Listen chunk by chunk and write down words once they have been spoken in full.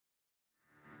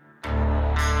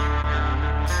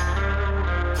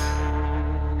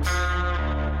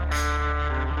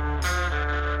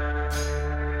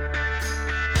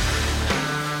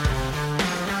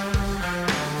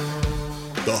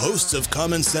hosts of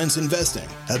Common Sense Investing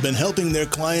have been helping their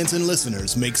clients and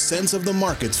listeners make sense of the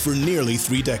markets for nearly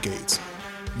 3 decades.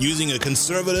 Using a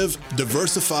conservative,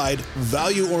 diversified,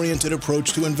 value-oriented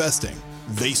approach to investing,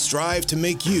 they strive to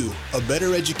make you a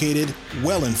better educated,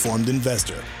 well-informed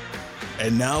investor.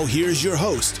 And now here's your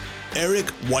host,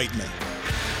 Eric Whiteman.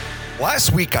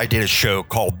 Last week I did a show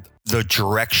called The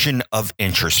Direction of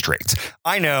Interest Rates.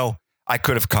 I know I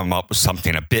could have come up with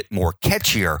something a bit more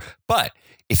catchier, but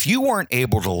if you weren't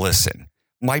able to listen,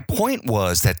 my point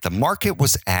was that the market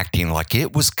was acting like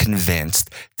it was convinced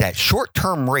that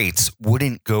short-term rates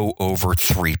wouldn't go over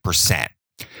 3%.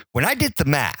 When I did the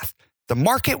math, the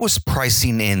market was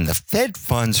pricing in the Fed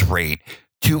funds rate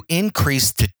to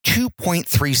increase to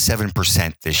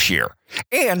 2.37% this year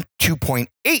and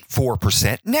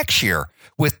 2.84% next year,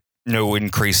 with no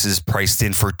increases priced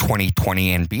in for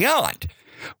 2020 and beyond.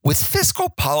 With fiscal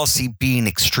policy being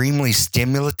extremely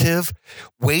stimulative,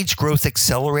 wage growth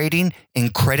accelerating,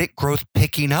 and credit growth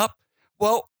picking up,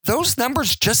 well, those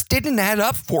numbers just didn't add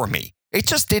up for me. It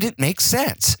just didn't make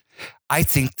sense. I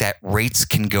think that rates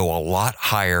can go a lot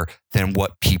higher than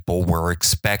what people were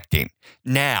expecting.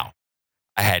 Now,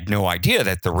 I had no idea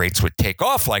that the rates would take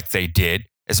off like they did.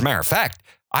 As a matter of fact,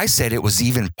 I said it was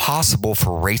even possible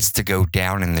for rates to go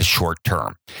down in the short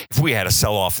term. If we had a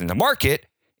sell-off in the market,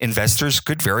 investors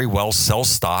could very well sell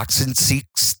stocks and seek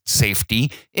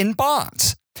safety in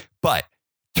bonds. But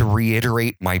to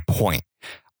reiterate my point,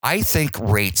 I think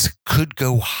rates could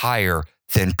go higher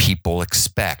than people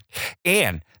expect.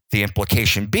 And the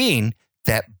implication being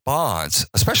that bonds,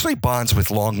 especially bonds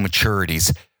with long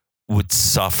maturities, would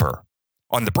suffer.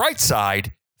 On the bright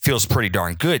side, feels pretty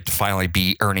darn good to finally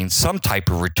be earning some type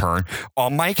of return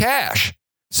on my cash.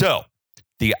 So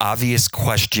the obvious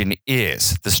question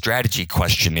is, the strategy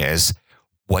question is,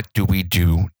 what do we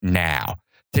do now?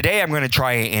 Today, I'm going to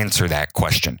try and answer that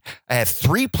question. I have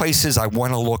 3 places I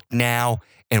want to look now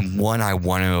and one I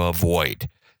want to avoid.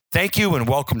 Thank you and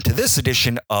welcome to this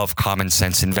edition of Common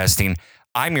Sense Investing.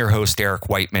 I'm your host, Eric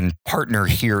Whiteman, partner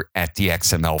here at the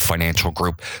XML Financial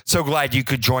Group. So glad you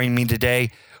could join me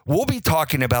today. We'll be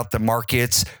talking about the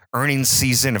markets. Earnings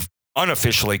season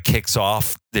unofficially kicks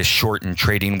off this shortened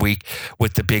trading week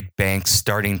with the big banks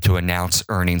starting to announce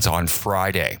earnings on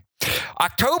Friday.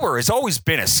 October has always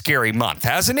been a scary month,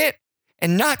 hasn't it?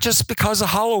 And not just because of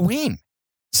Halloween.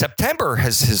 September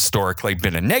has historically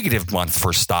been a negative month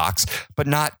for stocks, but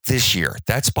not this year.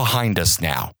 That's behind us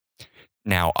now.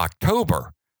 Now,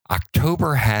 October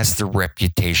has the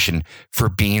reputation for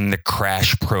being the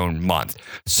crash-prone month.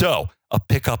 So a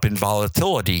pickup in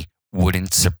volatility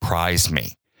wouldn't surprise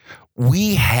me.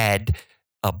 We had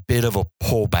a bit of a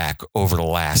pullback over the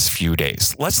last few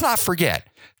days. Let's not forget,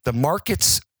 the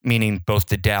markets, meaning both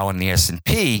the Dow and the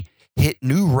S&P, hit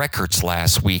new records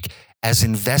last week as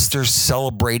investors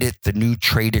celebrated the new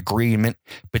trade agreement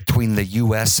between the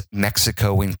U.S.,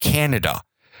 Mexico, and Canada.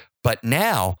 But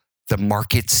now, the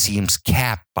market seems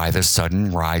capped by the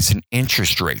sudden rise in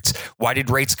interest rates. Why did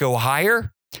rates go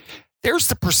higher? There's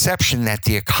the perception that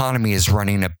the economy is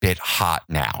running a bit hot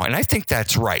now, and I think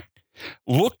that's right.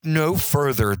 Look no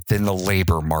further than the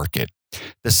labor market.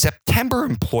 The September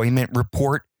employment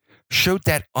report showed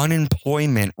that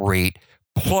unemployment rate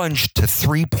plunged to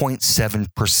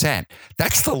 3.7%.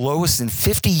 That's the lowest in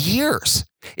 50 years.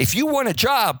 If you want a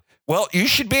job, well, you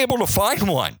should be able to find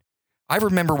one. I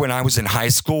remember when I was in high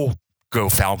school, go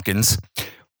Falcons,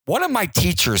 one of my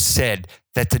teachers said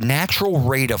that the natural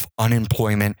rate of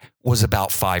unemployment was about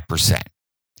 5%.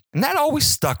 And that always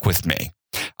stuck with me.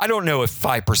 I don't know if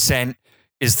 5%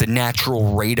 is the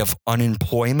natural rate of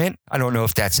unemployment. I don't know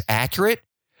if that's accurate,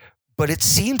 but it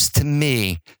seems to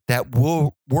me that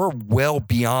we're well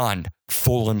beyond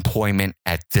full employment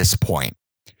at this point.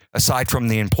 Aside from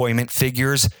the employment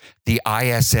figures, the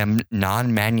ISM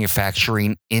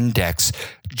non-manufacturing index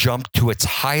jumped to its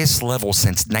highest level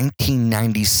since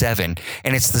 1997,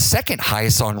 and it's the second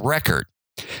highest on record.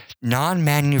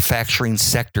 Non-manufacturing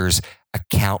sectors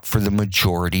account for the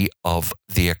majority of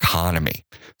the economy.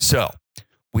 So,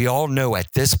 we all know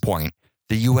at this point,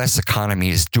 the U.S. economy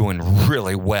is doing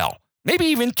really well, maybe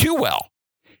even too well.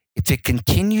 If it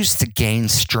continues to gain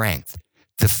strength,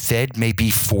 the Fed may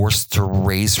be forced to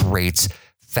raise rates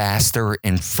faster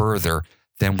and further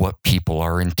than what people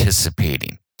are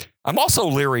anticipating. I'm also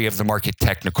leery of the market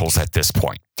technicals at this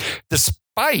point.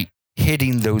 Despite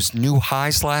hitting those new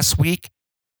highs last week,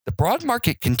 the broad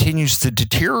market continues to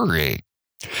deteriorate.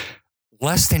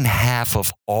 Less than half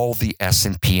of all the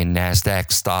S&P and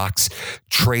NASDAQ stocks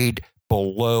trade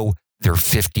below their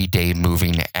 50-day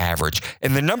moving average.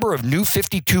 And the number of new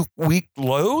 52-week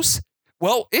lows,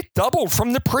 well, it doubled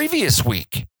from the previous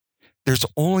week. there's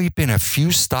only been a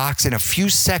few stocks and a few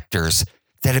sectors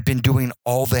that have been doing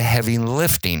all the heavy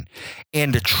lifting.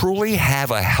 And to truly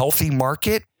have a healthy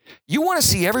market, you want to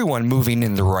see everyone moving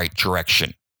in the right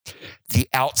direction. The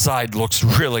outside looks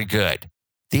really good.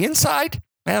 The inside,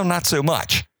 well, not so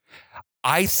much.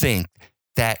 I think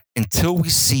that until we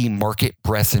see market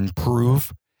breadth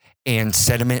improve and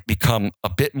sentiment become a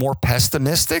bit more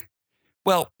pessimistic,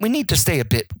 well, we need to stay a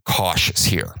bit cautious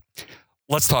here.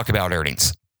 Let's talk about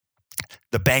earnings.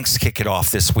 The banks kick it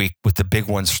off this week with the big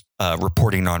ones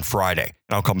reporting on Friday,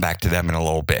 and I'll come back to them in a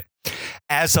little bit.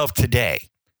 As of today,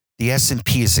 the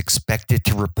S&P is expected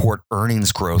to report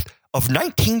earnings growth of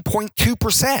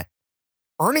 19.2%.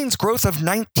 Earnings growth of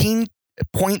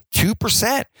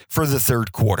 19.2% for the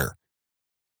third quarter.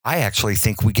 I actually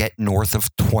think we get north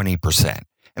of 20%.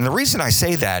 And the reason I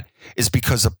say that is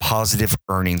because of positive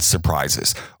earnings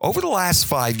surprises. Over the last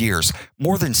 5 years,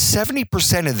 more than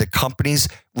 70% of the companies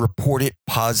reported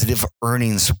positive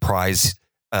earnings surprises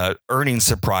of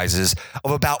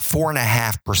about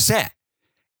 4.5%.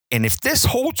 And if this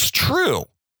holds true,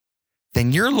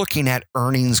 then you're looking at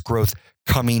earnings growth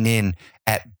coming in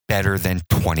at better than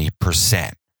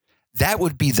 20%. That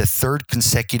would be the third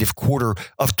consecutive quarter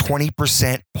of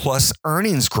 20% plus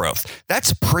earnings growth.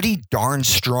 That's pretty darn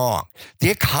strong. The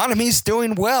economy's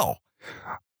doing well.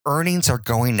 Earnings are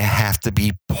going to have to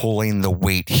be pulling the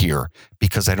weight here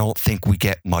because I don't think we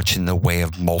get much in the way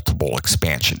of multiple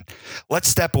expansion. Let's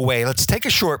step away. Let's take a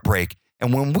short break.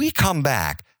 And when we come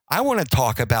back, I want to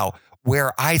talk about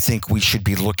where I think we should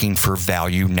be looking for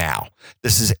value now.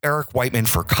 This is Eric Whiteman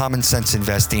for Common Sense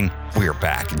Investing. We're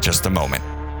back in just a moment.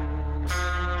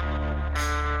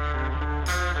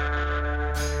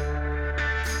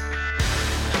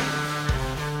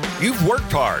 You've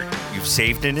worked hard, you've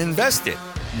saved and invested.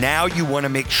 Now you want to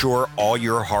make sure all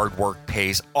your hard work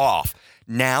pays off.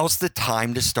 Now's the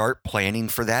time to start planning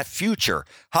for that future.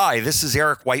 Hi, this is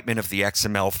Eric Whiteman of the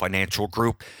XML Financial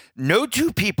Group. No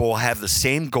two people have the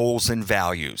same goals and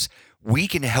values. We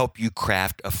can help you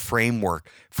craft a framework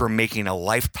for making a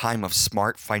lifetime of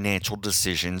smart financial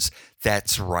decisions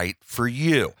that's right for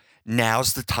you.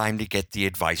 Now's the time to get the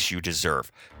advice you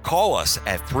deserve. Call us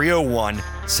at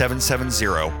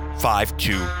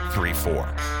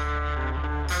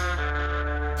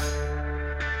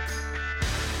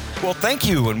 301-770-5234. Well, thank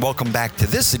you and welcome back to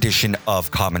this edition of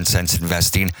Common Sense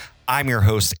Investing. I'm your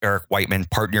host, Eric Whiteman,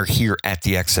 partner here at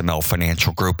the XML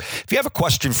Financial Group. If you have a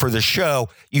question for the show,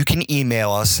 you can email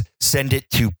us, send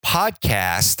it to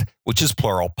podcast, which is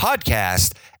plural,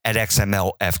 podcast at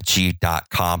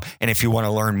xmlfg.com. And if you want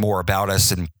to learn more about us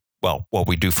and, well, what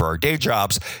we do for our day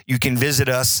jobs, you can visit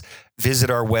our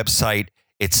website.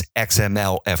 It's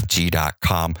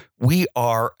xmlfg.com. We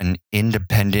are an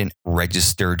independent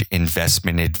registered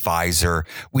investment advisor.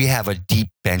 We have a deep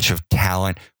bench of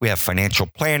talent. We have financial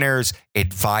planners,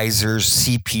 advisors,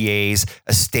 CPAs,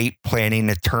 estate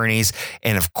planning attorneys,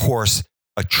 and of course,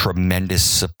 a tremendous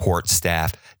support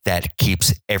staff that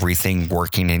keeps everything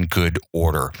working in good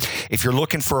order. If you're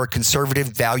looking for a conservative,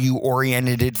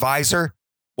 value-oriented advisor,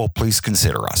 well, please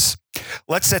consider us.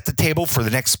 Let's set the table for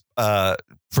the next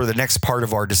part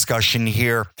of our discussion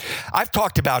here. I've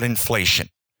talked about inflation.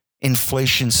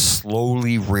 Inflation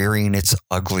slowly rearing its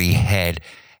ugly head.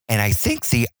 And I think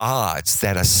the odds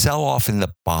that a sell-off in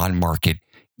the bond market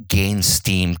gains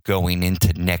steam going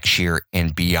into next year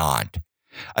and beyond.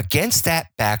 Against that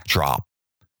backdrop,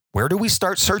 where do we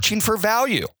start searching for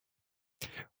value?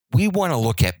 We want to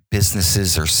look at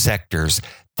businesses or sectors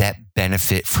that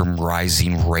benefit from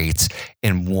rising rates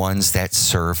and ones that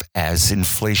serve as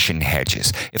inflation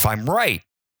hedges. If I'm right,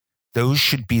 those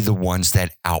should be the ones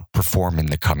that outperform in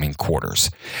the coming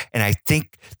quarters. And I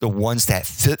think the ones that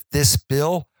fit this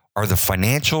bill are the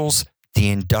financials, the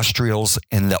industrials,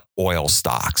 and the oil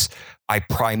stocks. I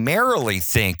primarily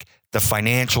think the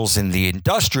financials and the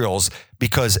industrials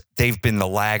because they've been the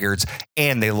laggards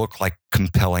and they look like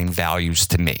compelling values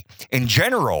to me. In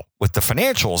general, with the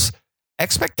financials,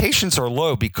 expectations are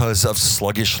low because of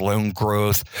sluggish loan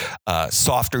growth,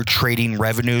 softer trading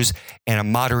revenues, and a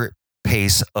moderate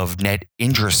pace of net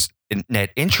interest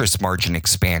margin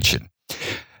expansion.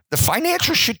 The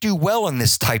financials should do well in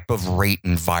this type of rate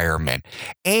environment,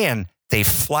 and they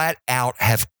flat out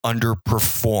have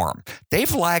underperformed.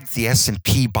 They've lagged the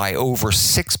S&P by over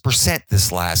 6%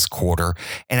 this last quarter,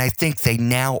 and I think they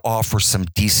now offer some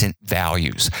decent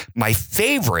values. My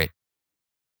favorite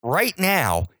right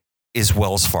now is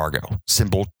Wells Fargo,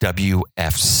 symbol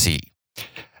WFC.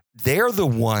 They're the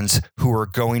ones who are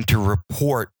going to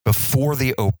report before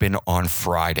they open on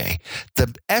Friday.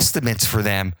 The estimates for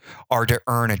them are to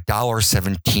earn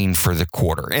 $1.17 for the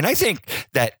quarter. And I think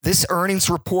that this earnings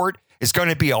report is going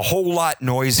to be a whole lot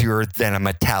noisier than a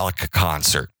Metallica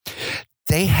concert.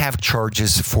 They have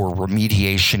charges for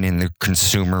remediation in the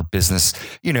consumer business.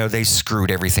 You know, they screwed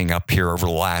everything up here over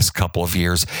the last couple of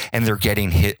years, and they're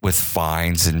getting hit with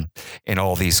fines and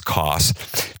all these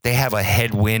costs. They have a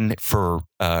headwind for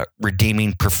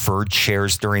redeeming preferred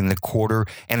shares during the quarter,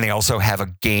 and they also have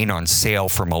a gain on sale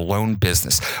from a loan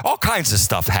business. All kinds of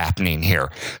stuff happening here.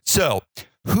 So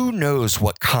who knows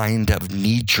what kind of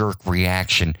knee-jerk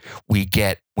reaction we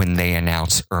get when they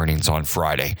announce earnings on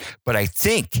Friday. But I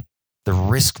think the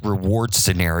risk-reward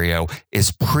scenario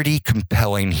is pretty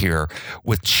compelling here,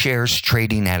 with shares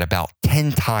trading at about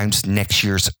 10 times next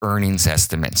year's earnings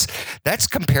estimates. That's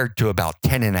compared to about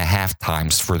 10.5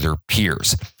 times for their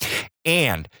peers.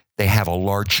 And they have a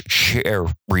large share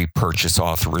repurchase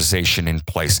authorization in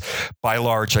place. By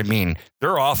large, I mean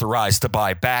they're authorized to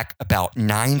buy back about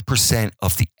 9%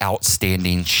 of the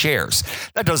outstanding shares.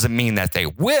 That doesn't mean that they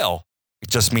will. It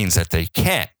just means that they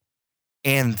can.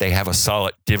 And they have a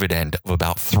solid dividend of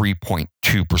about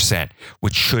 3.2%,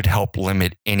 which should help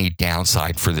limit any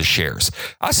downside for the shares.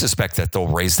 I suspect that they'll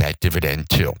raise that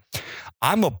dividend too.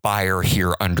 I'm a buyer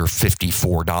here under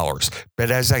 $54,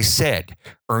 but as I said,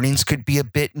 earnings could be a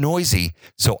bit noisy,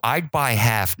 so I'd buy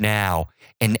half now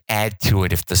and add to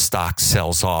it if the stock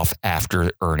sells off after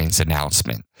the earnings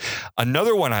announcement.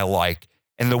 Another one I like,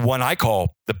 and the one I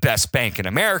call the best bank in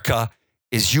America,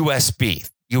 is USB,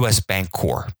 US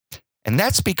Bancorp. And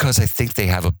that's because I think they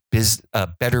have a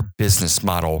better business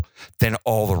model than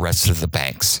all the rest of the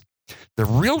banks. The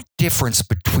real difference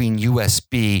between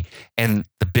USB and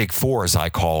the Big Four, as I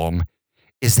call them,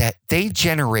 is that they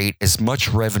generate as much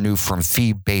revenue from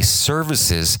fee-based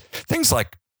services, things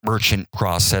like merchant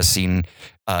processing,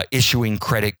 issuing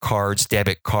credit cards,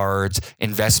 debit cards,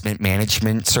 investment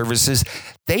management services.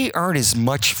 They earn as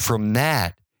much from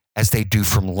that as they do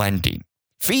from lending.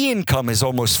 Fee income is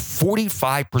almost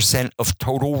 45% of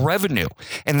total revenue.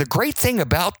 And the great thing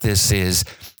about this is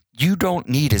you don't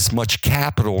need as much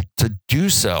capital to do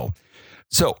so.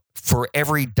 So for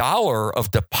every dollar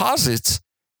of deposits,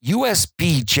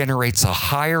 USB generates a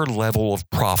higher level of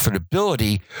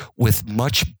profitability with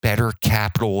much better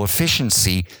capital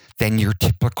efficiency than your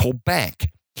typical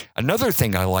bank. Another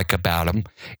thing I like about them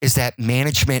is that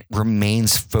management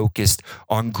remains focused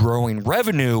on growing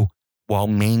revenue while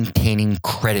maintaining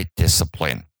credit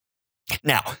discipline.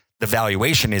 Now, the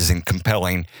valuation isn't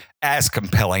compelling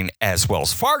as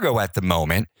Wells Fargo at the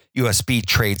moment. USB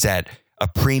trades at a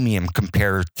premium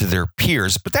compared to their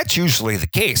peers, but that's usually the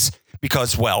case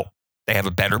because, well, they have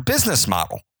a better business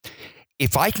model.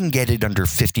 If I can get it under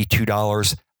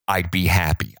 $52, I'd be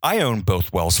happy. I own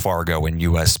both Wells Fargo and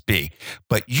USB,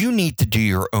 but you need to do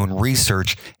your own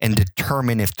research and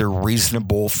determine if they're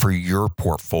reasonable for your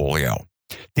portfolio.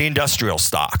 The industrial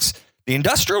stocks. The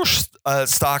industrial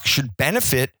stocks should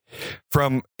benefit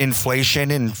from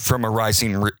inflation and from a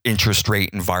rising interest rate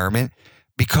environment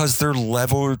because they're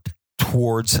leveled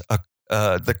towards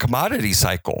the commodity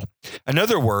cycle. In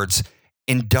other words,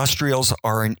 industrials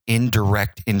are an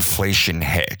indirect inflation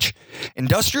hedge.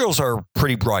 Industrials are a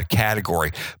pretty broad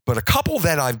category, but a couple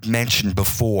that I've mentioned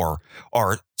before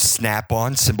are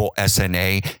Snap-on, symbol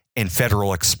SNA, and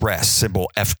Federal Express,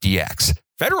 symbol FDX.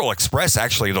 Federal Express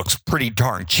actually looks pretty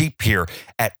darn cheap here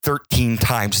at 13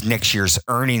 times next year's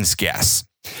earnings guess.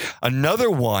 Another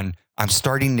one I'm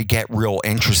starting to get real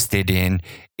interested in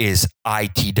is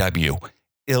ITW,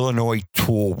 Illinois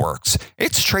Tool Works.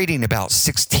 It's trading about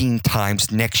 16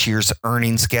 times next year's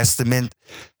earnings guesstimate,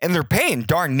 and they're paying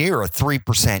darn near a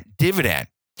 3% dividend.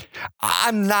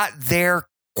 I'm not there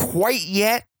quite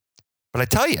yet, but I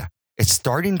tell you, it's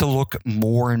starting to look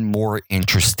more and more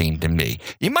interesting to me.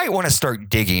 You might want to start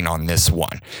digging on this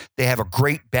one. They have a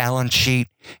great balance sheet,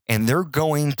 and they're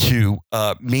going to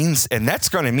and that's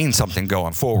going to mean something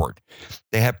going forward.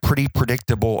 They have pretty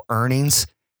predictable earnings.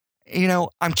 You know,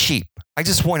 I'm cheap. I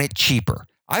just want it cheaper.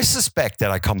 I suspect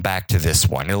that I come back to this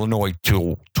one, Illinois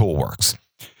Tool Works.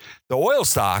 The oil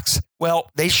stocks, well,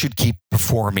 they should keep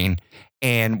performing,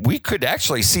 and we could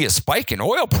actually see a spike in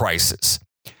oil prices.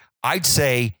 I'd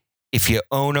say if you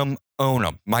own them, own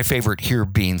them. My favorite here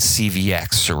being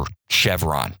CVX or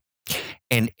Chevron.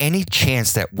 And any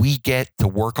chance that we get to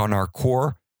work on our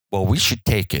core, well, we should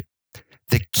take it.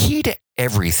 The key to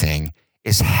everything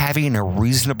is having a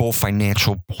reasonable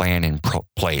financial plan in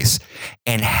place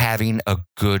and having a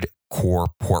good core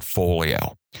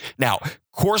portfolio. Now,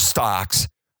 core stocks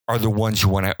are the ones you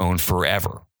want to own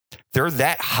forever. They're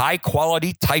that high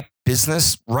quality type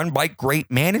business run by great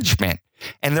management.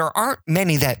 And there aren't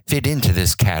many that fit into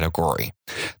this category.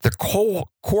 The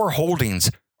core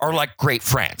holdings are like great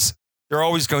friends. They're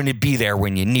always going to be there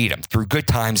when you need them, through good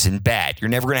times and bad. You're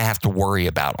never going to have to worry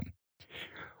about them.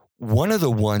 One of the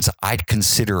ones I'd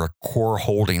consider a core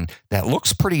holding that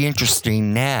looks pretty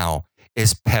interesting now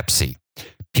is Pepsi,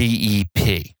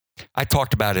 PEP. I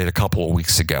talked about it a couple of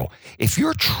weeks ago. If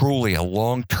you're truly a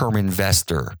long-term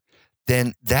investor,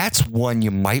 then that's one you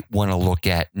might want to look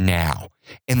at now.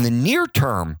 In the near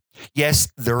term,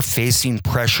 yes, they're facing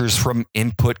pressures from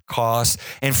input costs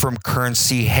and from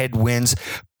currency headwinds,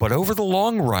 but over the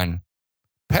long run,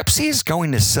 Pepsi is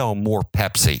going to sell more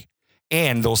Pepsi,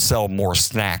 and they'll sell more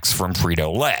snacks from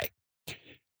Frito-Lay.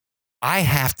 I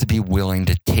have to be willing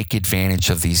to take advantage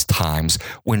of these times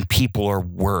when people are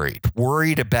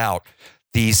worried about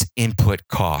these input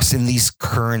costs and these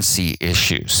currency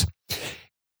issues.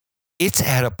 It's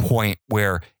at a point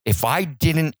where if I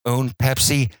didn't own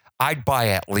Pepsi, I'd buy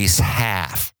at least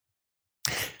half.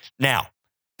 Now,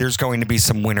 there's going to be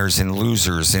some winners and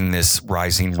losers in this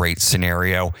rising rate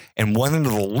scenario. And one of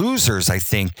the losers, I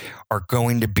think, are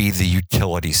going to be the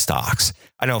utility stocks.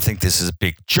 I don't think this is a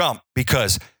big jump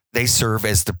because they serve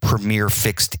as the premier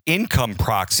fixed income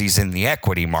proxies in the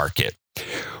equity market.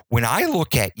 When I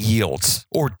look at yields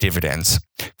or dividends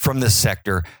from the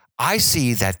sector, I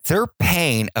see that they're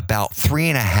paying about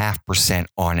 3.5%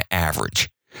 on average.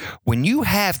 When you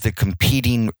have the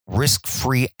competing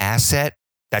risk-free asset,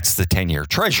 that's the 10-year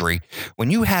treasury, when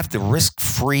you have the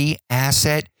risk-free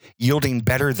asset yielding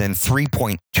better than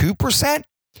 3.2%,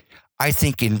 I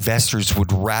think investors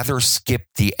would rather skip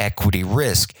the equity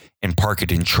risk and park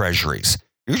it in treasuries.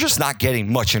 You're just not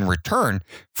getting much in return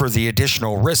for the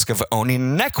additional risk of owning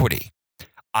an equity.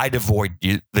 I'd avoid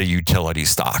the utility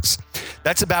stocks.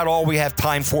 That's about all we have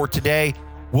time for today.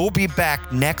 We'll be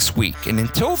back next week. And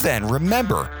until then,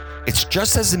 remember, it's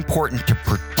just as important to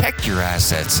protect your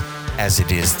assets as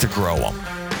it is to grow them.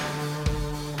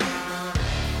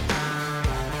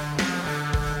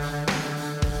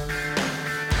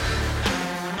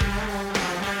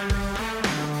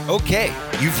 Okay,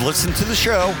 you've listened to the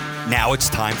show. Now it's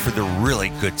time for the really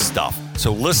good stuff.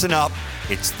 So listen up.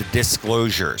 It's the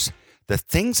disclosures. The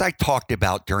things I talked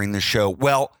about during the show,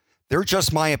 well, they're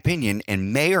just my opinion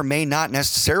and may or may not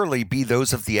necessarily be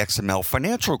those of the XML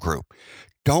Financial Group.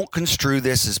 Don't construe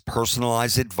this as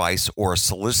personalized advice or a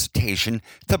solicitation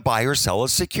to buy or sell a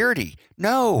security.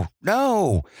 No.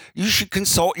 You should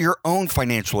consult your own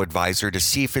financial advisor to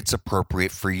see if it's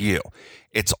appropriate for you.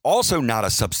 It's also not a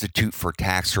substitute for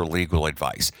tax or legal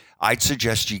advice. I'd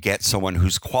suggest you get someone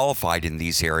who's qualified in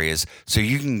these areas so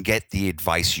you can get the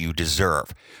advice you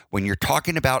deserve. When you're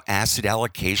talking about asset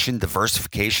allocation,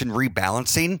 diversification,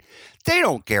 rebalancing, they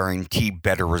don't guarantee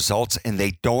better results and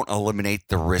they don't eliminate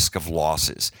the risk of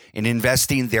losses. In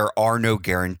investing, there are no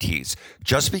guarantees.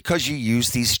 Just because you use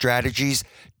these strategies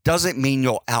doesn't mean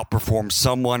you'll outperform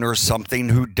someone or something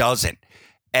who doesn't.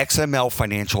 XML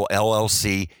Financial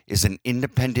LLC is an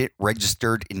independent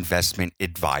registered investment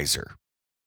advisor.